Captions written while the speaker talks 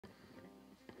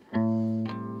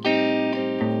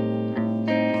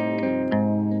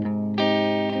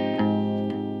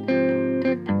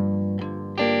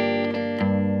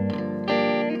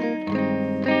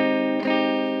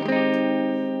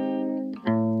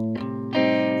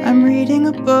I'm reading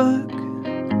a book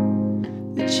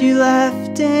that you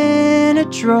left in a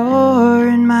drawer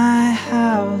in my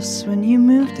house when you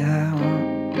moved out.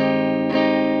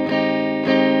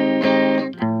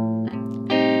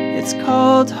 It's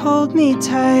called Hold Me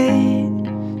Tight.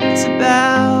 It's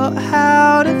about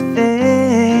how to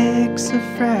fix a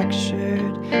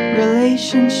fractured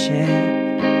relationship.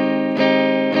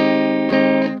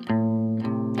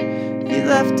 You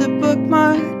left a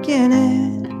bookmark in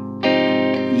it.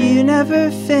 You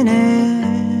never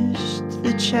finished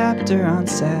the chapter on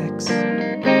sex.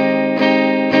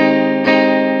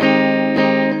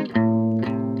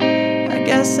 I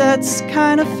guess that's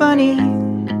kind of funny.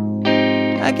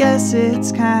 I guess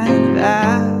it's kind of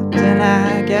apt, and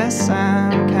I guess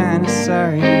I'm kind of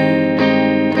sorry.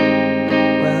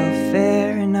 Well,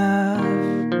 fair enough,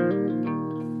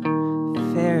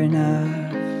 fair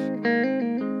enough,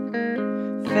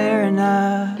 fair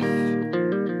enough,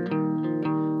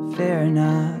 fair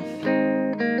enough,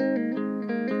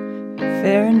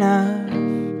 fair enough,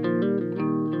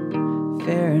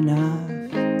 fair enough,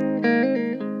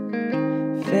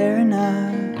 fair enough.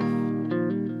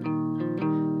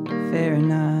 Fair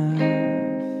enough.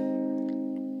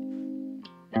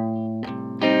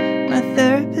 My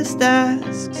therapist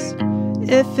asks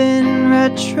if in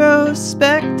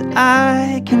retrospect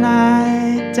I can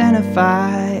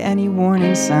identify any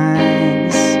warning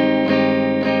signs.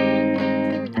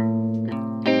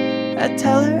 I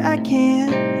tell her I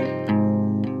can't.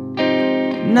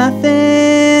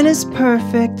 Nothing is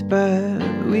perfect, but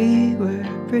we were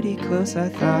pretty close, I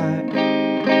thought.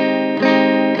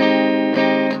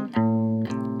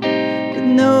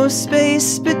 No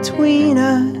space between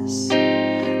us,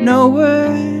 no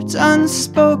words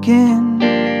unspoken.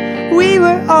 We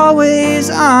were always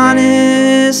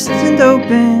honest and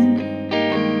open.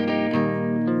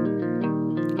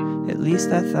 At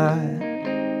least I thought.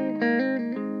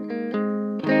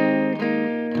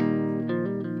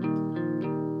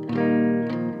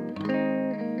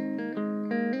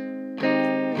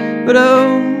 But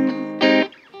oh,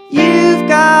 you've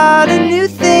got a new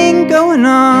thing going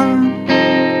on.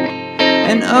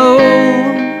 And oh,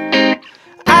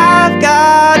 I've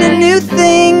got a new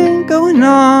thing going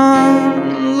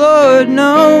on. Lord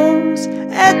knows,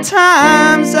 at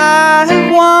times I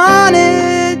have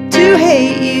wanted to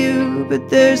hate you, but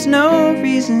there's no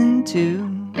reason to.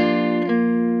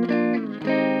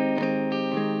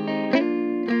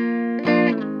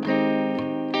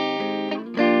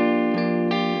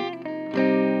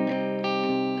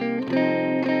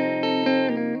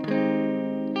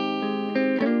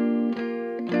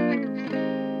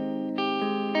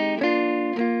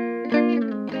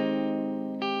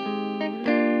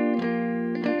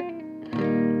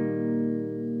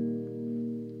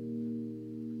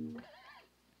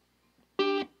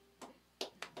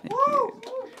 Thank you.